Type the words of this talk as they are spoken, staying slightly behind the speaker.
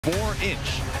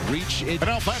4-inch reach. And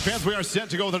now, fight fans, we are set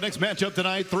to go with the next matchup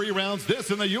tonight. 3 rounds. This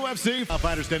in the UFC. A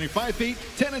fighter standing 5 feet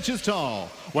 10 inches tall,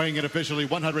 weighing in officially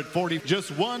 140.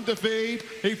 Just one defeat.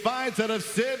 He fights out of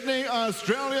Sydney,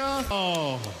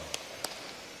 Australia.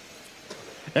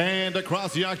 And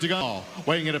across the octagon,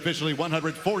 weighing in officially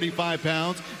 145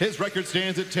 pounds. His record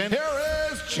stands at 10. Here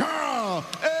is Jourdain.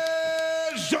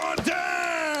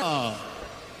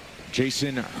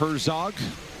 Jason Herzog.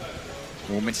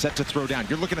 Woman set to throw down.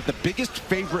 You're looking at the biggest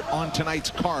favorite on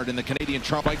tonight's card in the Canadian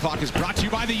Trump. Fight clock is brought to you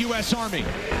by the U.S. Army.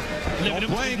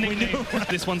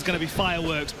 This one's going to be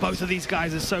fireworks. Both of these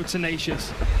guys are so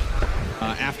tenacious.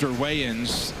 After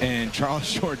weigh-ins, and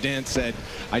Charles Jourdain said,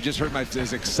 I just heard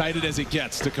as excited as it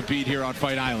gets to compete here on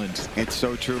Fight Island. It's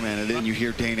so true, man. And then you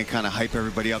hear Dana kind of hype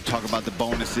everybody up, talk about the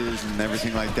bonuses and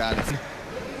everything like that.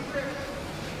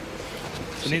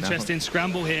 It's an interesting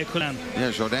scramble here, Culibao.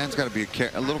 Yeah, Jourdain's got to be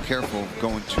a little careful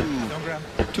going to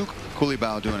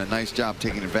Culibao, doing a nice job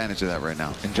taking advantage of that right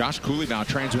now. And Josh Culibao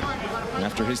trains with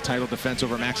after his title defense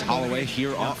over Max Holloway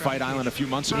here on Fight Island a few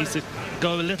months ago. He needs to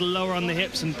go a little lower on the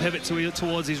hips and pivot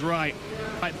towards his right.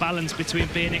 Right balance between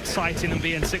being exciting and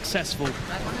being successful.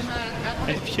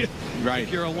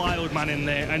 If you're a wild man in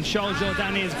there, and Charles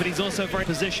Jourdain is, but he's also very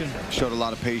positioned. Showed a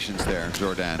lot of patience there,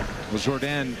 Jourdain. Well,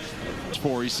 Jourdain,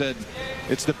 he said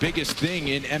it's the biggest thing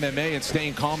in MMA, and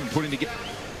staying calm and putting together.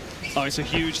 Oh, it's a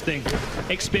huge thing.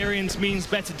 Experience means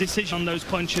better decision on those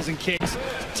punches and kicks.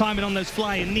 Timing on those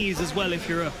flying knees as well if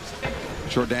you're a...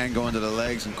 Jourdain going to the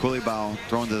legs and Culibao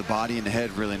throwing to the body and the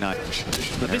head really nice.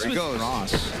 But this was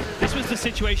the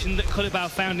situation that Culibao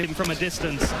found him from a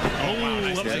distance.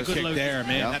 Nice that was a good low there,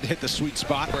 man. That hit the sweet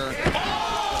spot. Culibao!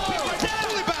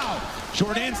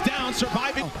 Jourdain's down,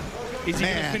 surviving. Is he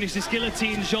going to finish this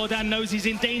guillotine? Jourdain knows he's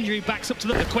in danger. He backs up to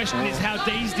the question is how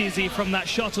dazed is he from that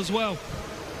shot as well?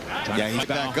 Yeah, he's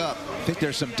back up. I think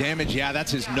there's some damage. Yeah,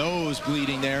 that's his nose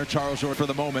bleeding there. Charles Jourdain for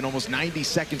the moment. Almost 90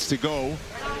 seconds to go.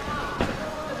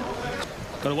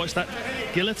 Got to watch that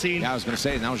guillotine. Yeah, I was going to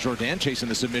say, now Jourdain chasing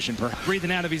the submission.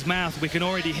 Breathing out of his mouth. We can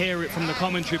already hear it from the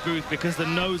commentary booth because the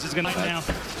nose is going to now.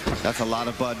 That's a lot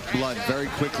of blood very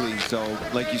quickly. So,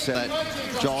 like you said,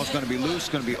 that jaw's going to be loose,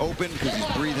 going to be open because he's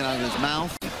breathing out of his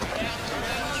mouth.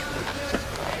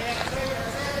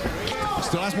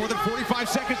 Still has more than 45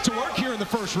 seconds to work here in the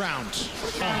first round.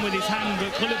 On with his hand,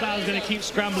 but Culibao is going to keep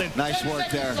scrambling. Nice work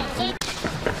there.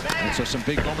 And so some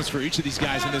big moments for each of these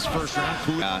guys in this first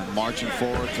round. Marching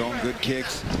forward, throwing good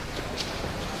kicks.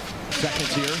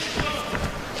 Seconds here.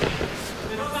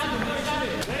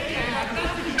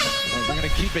 Well, we're going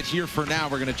to keep it here for now.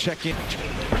 We're going to check in.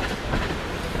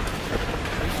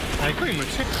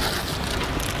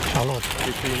 Charlotte,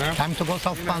 time to go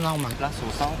southpaw now, man.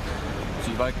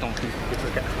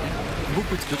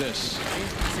 To this.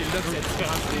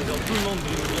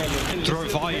 Throw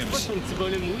volumes.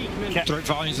 Throw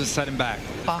volumes and set him back.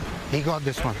 He got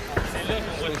this one.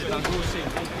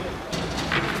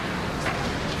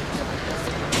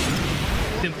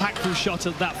 Impactful shot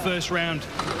of that first round.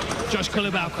 Josh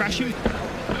Culibao crashing.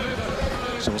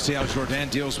 So we'll see how Jourdain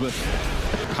deals with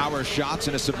power shots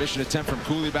in a submission attempt from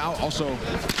Culibao. Also,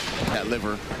 that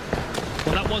liver.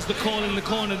 Well, that was the call in the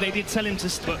corner. They did tell him to,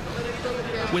 but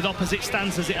with opposite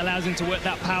stances, it allows him to work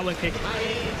that power kick.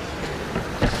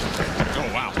 Oh,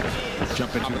 wow.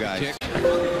 Jump into guys. Kick.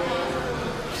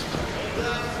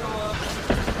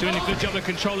 Doing a good job of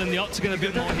controlling the octagon a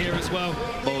bit more here as well.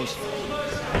 Both.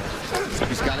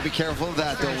 He's got to be careful of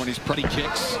that, though, when he's pretty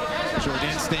kicks.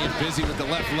 Jourdain staying busy with the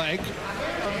left leg.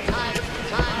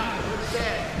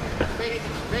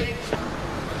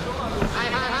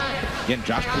 Again,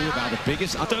 Josh Culibao, the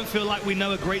biggest. I don't feel like we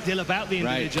know a great deal about the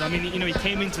individual. Right. I mean, you know, he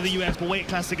came into the US weight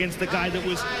class against the guy that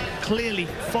was clearly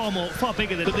far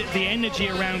bigger than the energy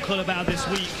around Culibao this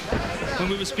week when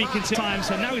we were speaking to him.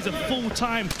 So now he's a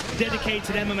full-time,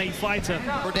 dedicated MMA fighter.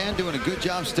 Jourdain doing a good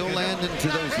job still landing to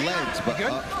those legs, but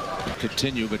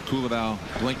continue, but Culibao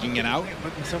blinking it out.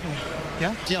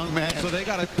 Yeah, young man. So they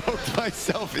got to poke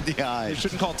myself in the eye. They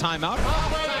shouldn't call timeout.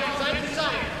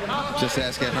 Just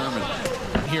ask Ed Herman.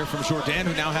 Here from Jourdain,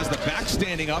 who now has the back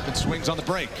standing up and swings on the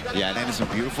break. Yeah, and some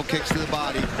beautiful kicks to the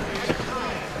body.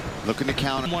 Looking to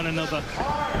counter one another.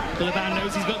 Culibao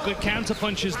knows he's got good counter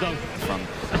punches, though. From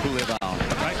Culibao.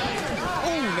 Right.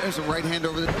 Oh, there's a right hand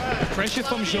over the pressure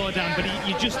from Jourdain, but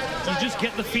you just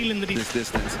get the feeling that he's this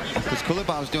distance. Because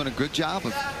Culibao's doing a good job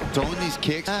of throwing these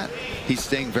kicks. He's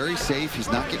staying very safe.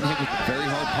 He's not getting hit with very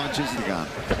hard punches.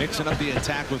 Mixing up the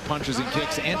attack with punches and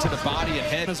kicks and to the body and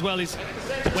head. As well as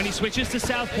when he switches to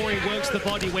southpaw, he works the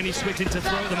body. When he's switching to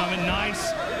throw at the moment,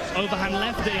 nice overhand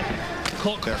left there.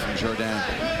 Caught there from Jourdain.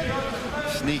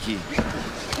 Sneaky.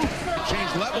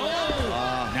 change level.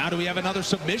 Now do we have another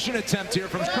submission attempt here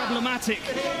from... Problematic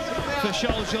for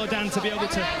Charles Jourdain to be able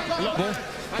to lock.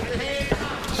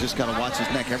 He's just got to watch his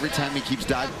neck every time he keeps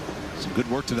diving. Some good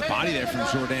work to the body there from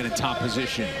Jourdain in top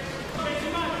position.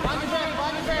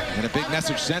 And a big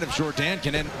message sent if Jourdain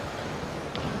can end.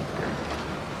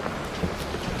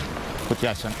 Put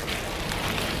your son.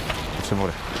 Put some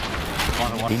more.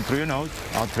 In through your nose,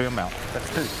 out through your mouth. That's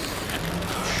two.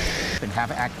 And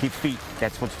have active feet.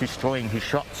 That's what's destroying his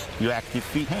shots. Your active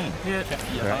feet hand.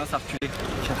 Right.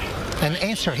 And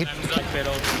answer him.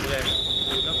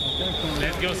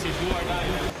 Let's go see who are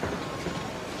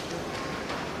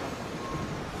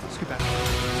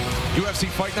UFC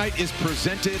Fight Night is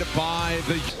presented by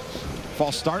the...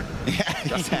 False start? Yeah,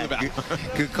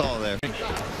 good call there.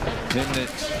 Then they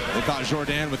thought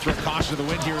Jourdain would throw caution to the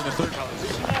wind here in the third.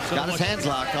 Got his hands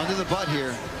locked under the butt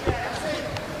here.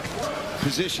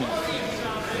 Position.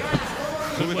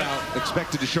 Culibao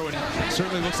expected to show it.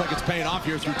 Certainly looks like it's paying off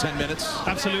here through 10 minutes.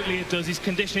 Absolutely it does. He's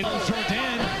conditioned.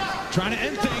 Jourdain trying to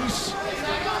end things.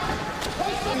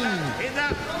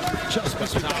 Just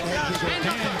missed out.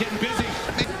 Jourdain getting busy.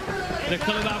 The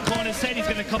Culibao corner said he's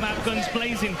going to come out guns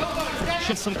blazing.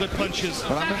 Shoot some good punches.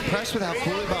 But I'm impressed with how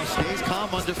Culibao stays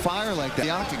calm under fire like that. The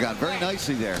octagon very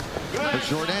nicely there. But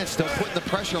Jourdain still putting the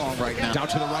pressure on right now. Down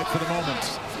to the right for the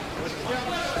moment.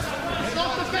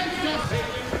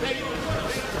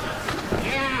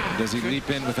 Does he leap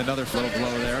in with another little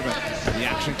blow there? But the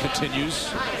action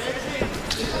continues.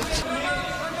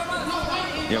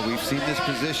 Yeah, we've seen this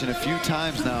position a few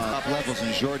times now at top levels,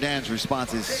 and Jourdain's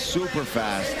response is super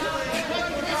fast.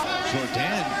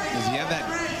 Jourdain, does he have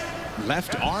that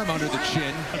left arm under the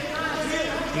chin?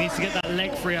 He needs to get that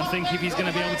leg free, I think, if he's going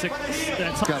to be able to...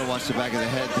 Got to watch the back of the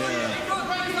head there.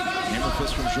 Hammer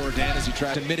fist from Jourdain as he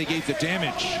tries to mitigate the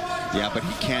damage. Yeah, but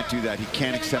he can't do that. He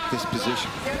can't accept this position.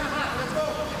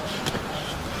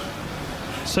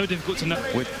 So difficult to know.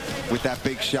 With that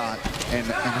big shot and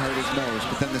hurt his nose.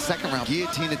 But then the second round,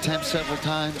 guillotine attempt several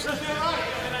times.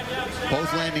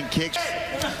 Both landing kicks.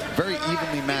 Very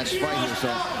evenly matched fight here. So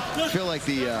I feel like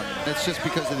that's just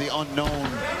because of the unknown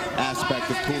aspect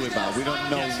of Culibao. We don't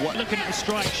know what. Looking at the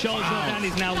strike, Charles Jourdain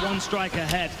is now one strike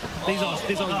ahead. These are.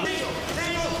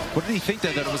 What did he think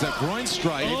there? That it was a groin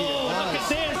strike? Oh, look at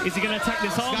this. Is he going to attack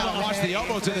this arm? He's got to watch the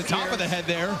elbow to the top of the head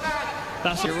there.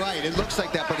 You're right. It looks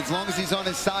like that, but as long as he's on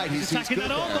his side, he's attacking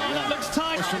good that arm. there. That looks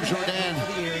tight. From Jourdain.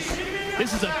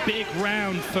 This is a big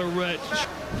round for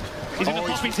he's going to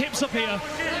pop his hips up here.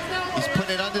 He's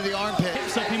putting it under the armpit.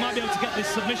 Hips up. He might be able to get this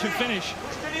submission finish.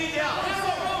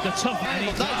 The tough.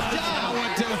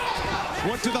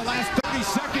 What do the last 30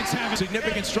 seconds have?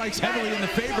 Significant strikes heavily in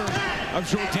the favor of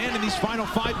Jourdain in these final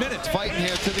 5 minutes. Fighting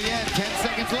here to the end. 10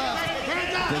 seconds left.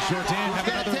 Does Jourdain have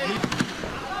another leap?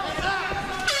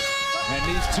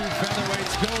 And these two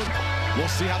featherweights go. We'll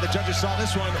see how the judges saw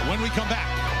this one when we come back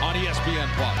on ESPN+.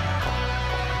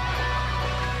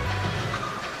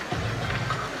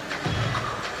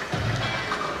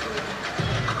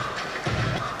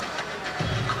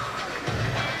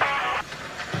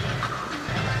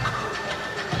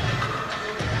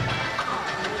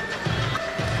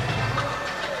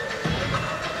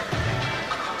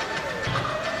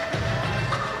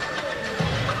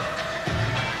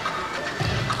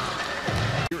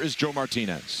 Is Joe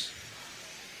Martinez.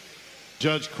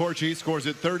 Judge Corchi scores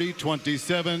it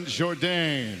 30-27.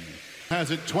 Jourdain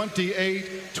has it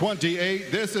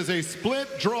 28-28. This is a split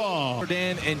draw.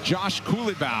 Jourdain and Josh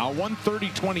Culibao,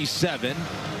 130-27.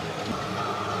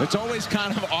 It's always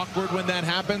kind of awkward when that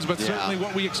happens, but certainly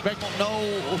what we expect. I don't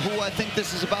know who I think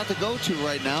this is about to go to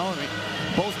right now. I mean,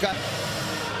 both got...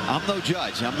 I'm no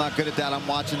judge. I'm not good at that. I'm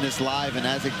watching this live, and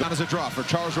as it goes... As a draw for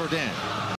Charles Jourdain.